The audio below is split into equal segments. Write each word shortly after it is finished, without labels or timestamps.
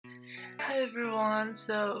Hi everyone,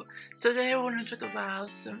 so today I want to talk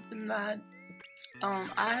about something that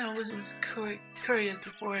I always was curious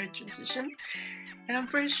before I transition, and I'm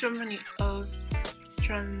pretty sure many of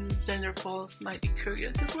transgender folks might be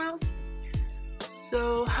curious as well.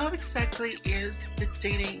 So how exactly is the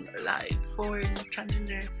dating life for a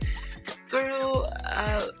transgender girl?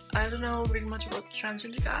 I don't know very much about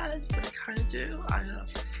transgender guys, but I kind of do. I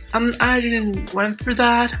don't know. I didn't went through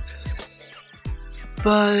that,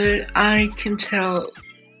 but I can tell.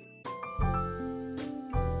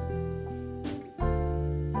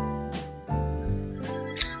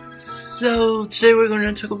 So today we're going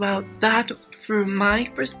to talk about that through my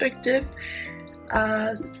perspective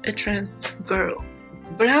as a trans girl.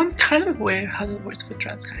 But I'm kind of aware how it works for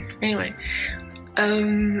trans guys. Anyway,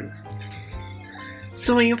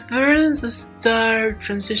 so when you first start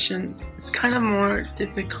transition, it's kind of more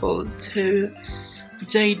difficult to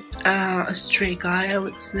date a straight guy, I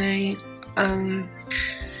would say.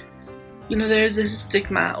 There's this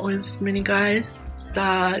stigma with many guys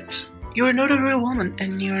that you're not a real woman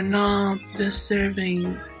and you're not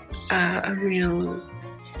deserving a real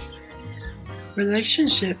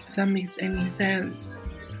relationship, if that makes any sense.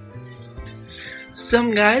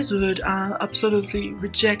 Some guys would absolutely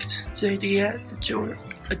reject the idea that you're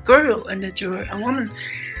a girl and that you're a woman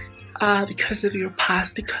because of your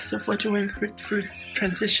past, because of what you went through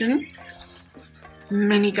transition.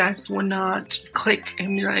 Many guys will not click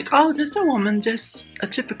and be like, oh, just a woman, just a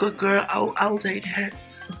typical girl, I'll date her.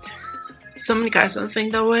 So many guys don't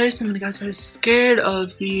think that way. So many guys are scared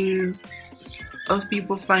of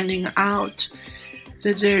people finding out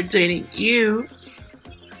that they're dating you.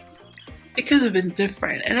 It could have been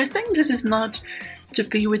different, and I think this is not to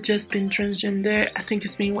be with just being transgender. I think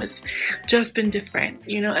it's being with just being different.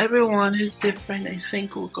 Everyone who's different, I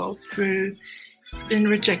think, will go through being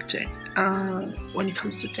rejected when it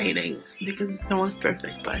comes to dating, because no one's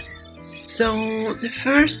perfect. But so the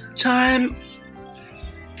first time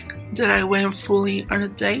that I went fully on a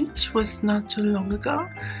date was not too long ago.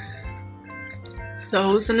 So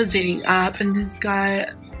I was on a dating app, and this guy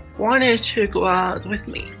wanted to go out with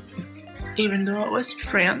me, even though I was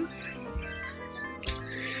trans.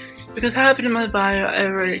 Because I have it in my bio, I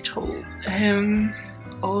already told him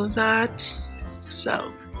all of that. So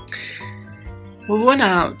we went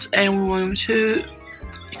out and we went to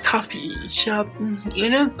a coffee shop. You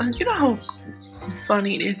know how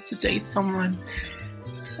funny it is to date someone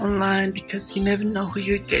online, because you never know who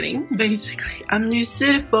you're getting. Basically, you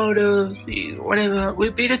see the photos, whatever.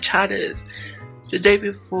 We beat the chatters the day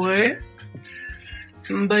before,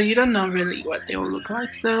 but you don't know really what they will look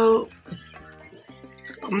like. So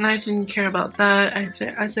I didn't care about that. I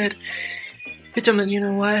said, hey gentleman, you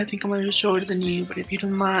know what? I think I'm a little shorter than you, but if you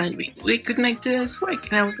don't mind, we could make this work.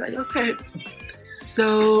 And I was like, okay.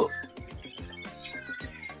 So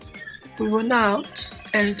we went out,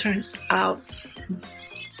 and it turns out,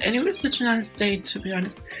 and it was such a nice day, to be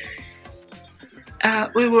honest.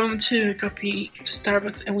 We went to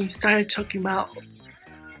Starbucks, and we started talking about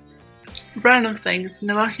random things,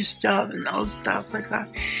 and about his job and all stuff like that.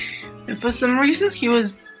 And for some reason he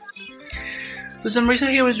was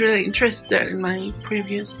really interested in my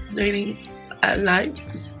previous dating life.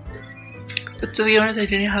 But to be honest, I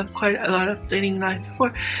didn't have quite a lot of dating life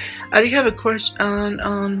before. I did have a crush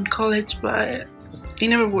on college, but it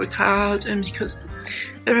never worked out, and because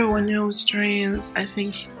everyone knows trans, I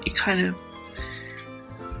think it kind of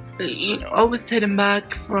always set him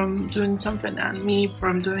back from doing something, and me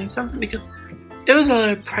from doing something, because it was a lot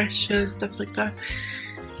of pressure, stuff like that.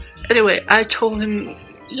 Anyway, I told him,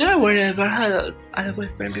 whatever, I had a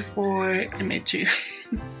boyfriend before I met you.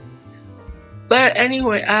 But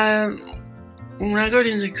anyway, when I got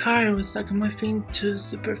in the car, it was like, am I being too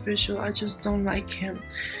superficial? I just don't like him.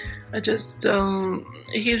 He's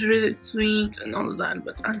really sweet and all of that,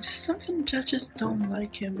 but I just don't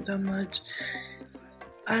like him that much.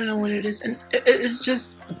 I don't know what it is, and it's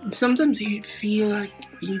just, sometimes you feel like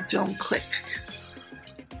you don't click,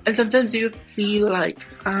 and sometimes you feel like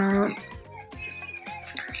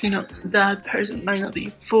that person might not be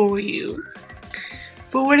for you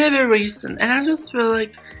for whatever reason. And I just feel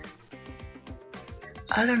like,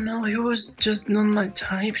 I don't know, he was just not my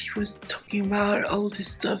type. He was talking about all this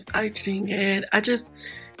stuff I didn't get. I just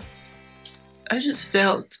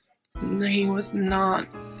felt that he was not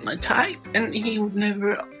my type, and he would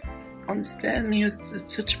never understand me. It was at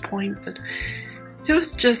such a point that he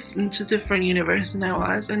was just into a different universe than I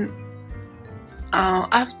was. And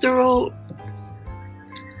after all,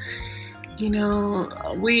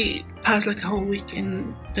 we passed like a whole week,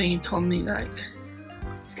 and then he told me like,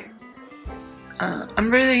 I'm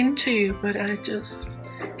really into you, but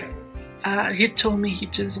he told me he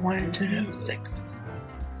just wanted to have sex.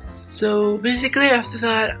 So basically after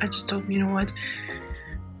that I just told him, you know what,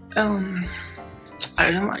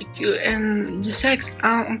 I don't like you, and the sex,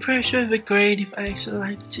 I'm pretty sure it'd be great if I actually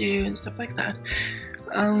liked you and stuff like that.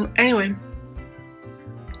 Anyway,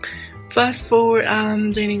 fast forward,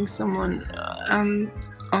 I'm dating someone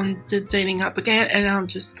on the dating app again, and I'm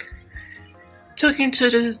just talking to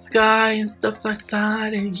this guy and stuff like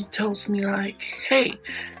that, and he tells me like, hey,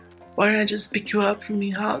 why don't I just pick you up from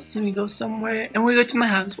your house and we go somewhere, and we go to my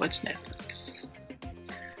house, watch Netflix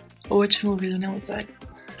or watch movies. And I was like,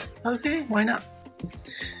 okay, why not?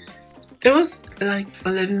 It was like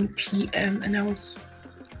 11 p.m. and I was,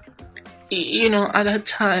 you know, at that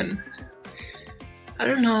time, I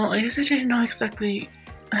don't know, I guess I didn't know exactly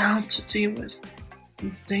how to deal with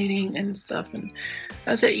dating and stuff, and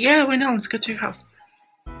I said, yeah, why not, let's go to your house.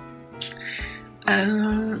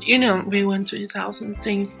 And you know, we went to his house and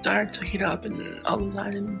things started to heat up and all of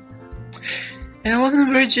that, and I wasn't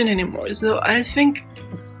a virgin anymore. So I think,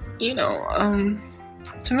 you know,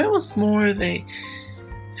 to me it was more of a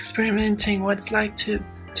experimenting what it's like to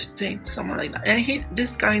date someone like that. And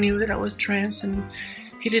this guy knew that I was trans and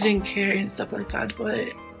he didn't care and stuff like that, but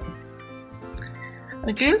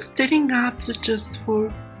I guess dating apps are just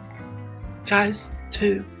for guys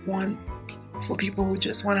for people who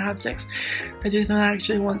just want to have sex. I just don't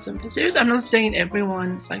actually want something serious. I'm not saying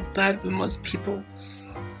everyone's like that, but most people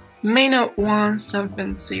may not want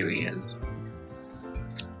something serious.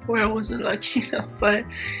 Or I wasn't lucky enough, but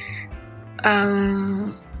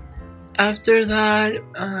after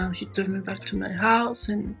that, he took me back to my house,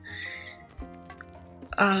 and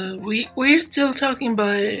we're still talking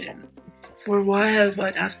about it for a while,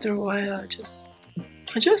 but after a while I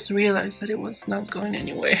just realized that it was not going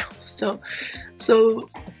anywhere. So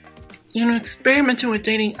you know, experimenting with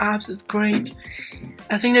dating apps is great.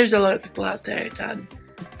 I think there's a lot of people out there that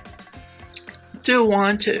do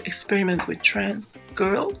want to experiment with trans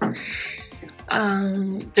girls.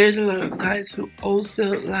 There's a lot of guys who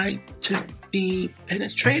also like to be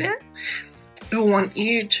penetrated, who want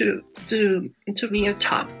you to be a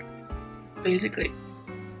top, basically.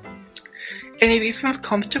 And if you feel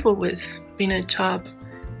comfortable with being a top,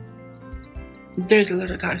 there's a lot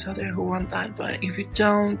of guys out there who want that. But if you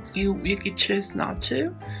don't, you could choose not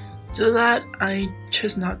to do that. I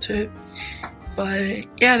choose not to. But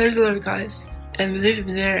yeah, there's a lot of guys, and believe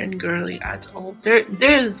me, there and girly at all.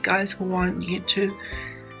 There's guys who want you to,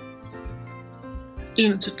 you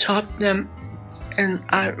know, to top them, and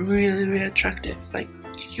are really, really attractive. Like,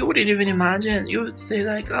 you wouldn't even imagine. You would say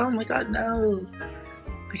like, oh my god, no,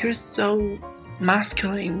 like, you're so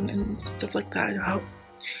masculine and stuff like that. How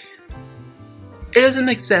it doesn't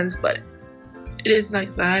make sense, but it is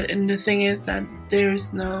like that. And the thing is that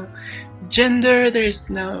there's no gender, there's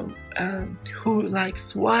no who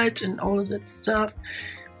likes what and all of that stuff.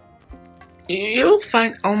 You'll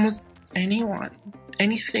find almost anyone,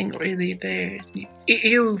 anything really there.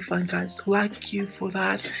 You'll find guys who like you for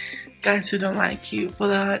that, guys who don't like you for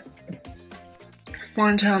that.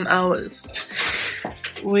 One time I was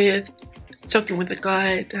talking with a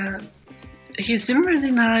guy that he seemed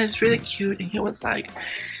really nice, really cute, and he was like,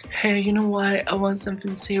 hey, you know what, I want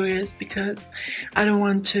something serious because I don't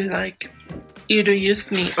want to like either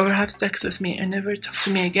use me or have sex with me and never talk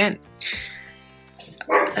to me again.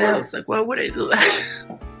 And I was like, why would I do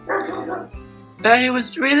that? But he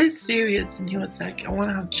was really serious, and he was like, I want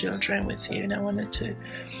to have children with you, and I wanted to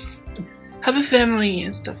have a family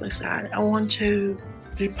and stuff like that. I want to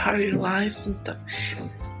be part of your life and stuff.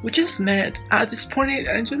 We just met. At this point,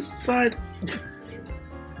 I just thought,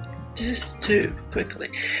 this is too quickly.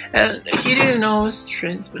 And he didn't know I was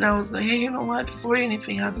trans, but I was like, hey, you know what, before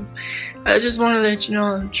anything happens, I just want to let you know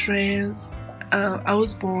I'm trans. I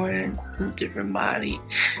was born in a different body.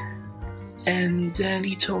 And then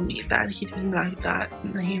he told me that he didn't like that,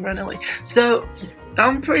 and then he ran away. So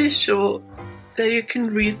I'm pretty sure that you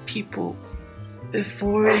can read people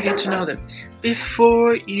before you get to know them,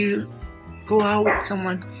 before you go out with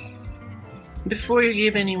someone, before you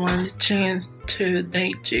give anyone the chance to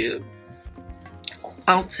date you.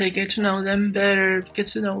 I'll say get to know them better, get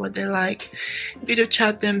to know what they like, video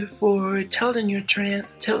chat them before, tell them you're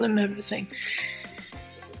trans, tell them everything.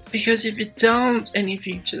 Because if you don't, and if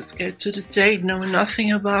you just get to the date, know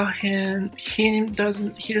nothing about him, he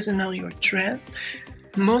doesn't know you're trans,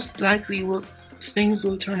 most likely things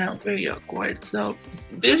will turn out very awkward. So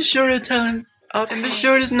be sure to tell him off, and be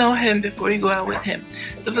sure to know him before you go out with him.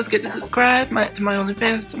 Don't forget to subscribe to my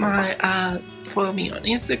OnlyFans, to my follow me on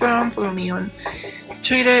Instagram, follow me on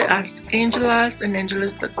Twitter as Angelas and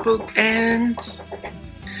Angelas.book, and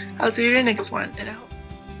I'll see you in the next one. And I hope